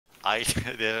I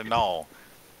didn't know.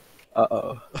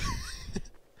 Uh-oh.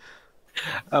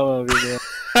 I wanna be there.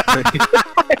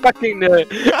 I fucking knew it.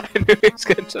 I knew he was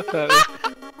gonna jump at me.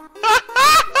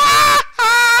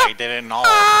 I didn't know.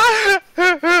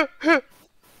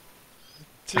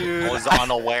 Dude. I was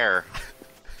unaware.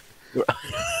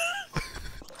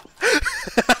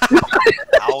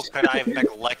 How could I have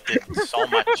neglected so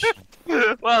much?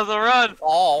 Well, the run.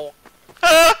 Oh,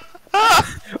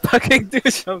 Fucking do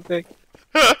something.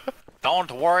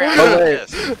 don't worry, I Oh, got wait.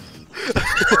 this.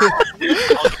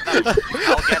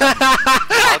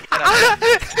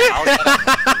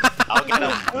 I'll get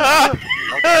him.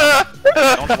 I'll get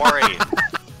him. Don't worry.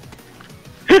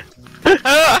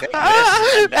 Take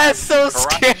this. That's so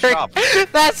Karate scary. chop.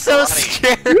 That's so Karate.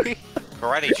 scary.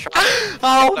 Karate chop.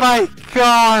 Oh my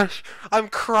gosh. I'm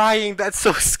crying. That's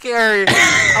so scary.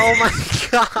 Oh my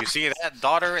god. You see that,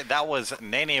 daughter? That was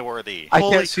nanny worthy. I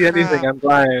Holy can't see anything, crap. I'm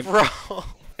blind. Bro.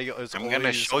 I'm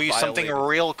gonna show you something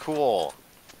real cool.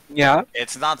 Yeah?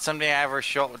 It's not something I ever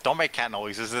show. Don't make cat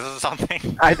noises. This is something.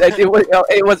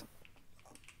 It was.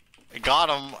 Got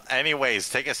him. Anyways,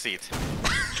 take a seat.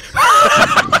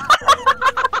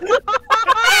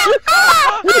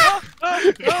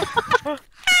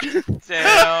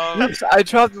 Damn. I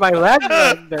dropped my leg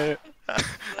there.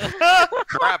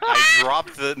 Crap! I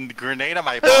dropped the grenade in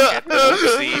my pocket.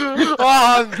 Oopsie.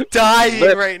 Oh, I'm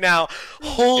dying right now.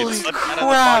 Holy It slipped out of the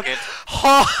crap. pocket.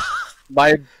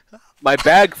 Oh. My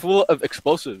bag full of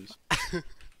explosives.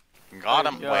 Got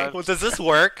him. Oh, God. Wait. Well, does this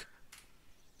work?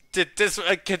 Did this?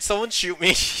 Can someone shoot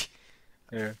me?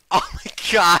 Here. Oh my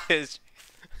gosh.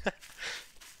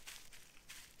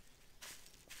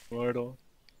 Mortal.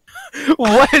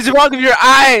 What is wrong with your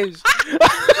eyes?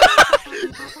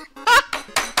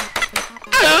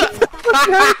 What's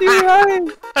wrong with your eyes?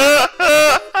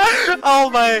 Oh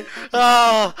my.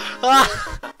 Oh.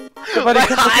 Somebody My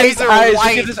look at eyes his are eyes.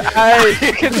 white. Look at his eyes.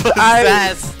 Look at his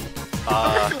eyes. Possessed.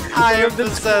 I I am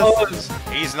possessed. Closed.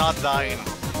 He's not dying.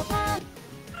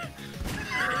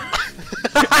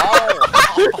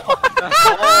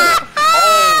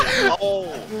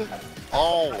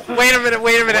 Oh. Wait a minute,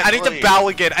 wait a minute. I need to Wait. bow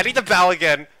again. I need to bow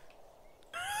again.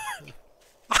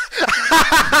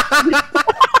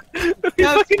 That's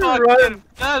Fucking fucked run. up.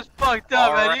 That's fucked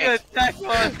up, man. You Alright. attack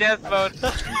mode and death mode.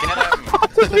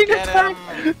 Get him.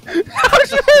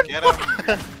 Get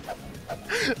him.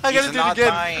 I gotta He's do it not again.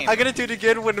 dying. I gotta do it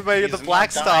again when the He's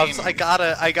black not stops.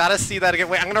 dying. I gotta see that again.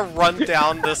 Wait, I'm gonna run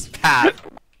down this path.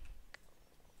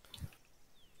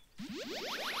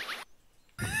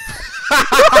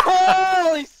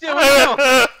 Holy shit,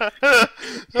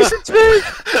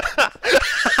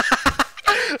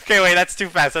 Okay, wait, that's too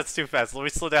fast. That's too fast. Let me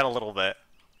slow down a little bit.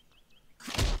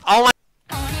 Oh my.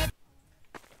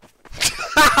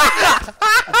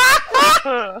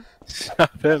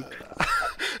 Stop him.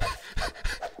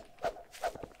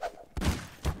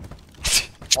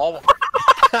 Oh.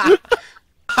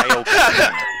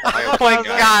 Oh my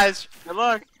gosh. Good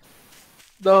luck.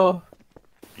 No.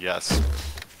 Yes.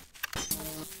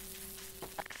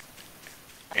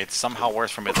 It's somehow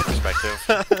worse from its perspective.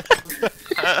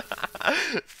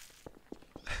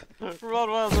 Run,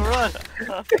 Wells, run.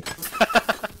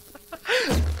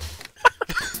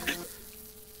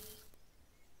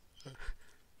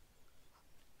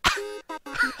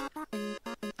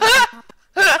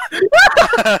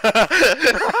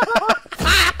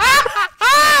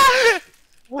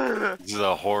 This is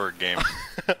a horror game.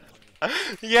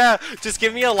 Yeah, just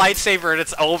give me a lightsaber and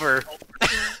it's over.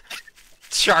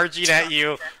 Charging at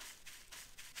you.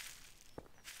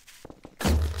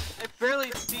 I barely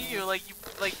see you, like you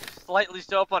slightly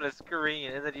show up on a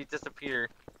screen and then you disappear.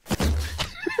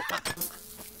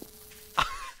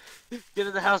 Get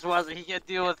in the house, Wesley. He can't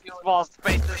deal with small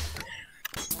spaces.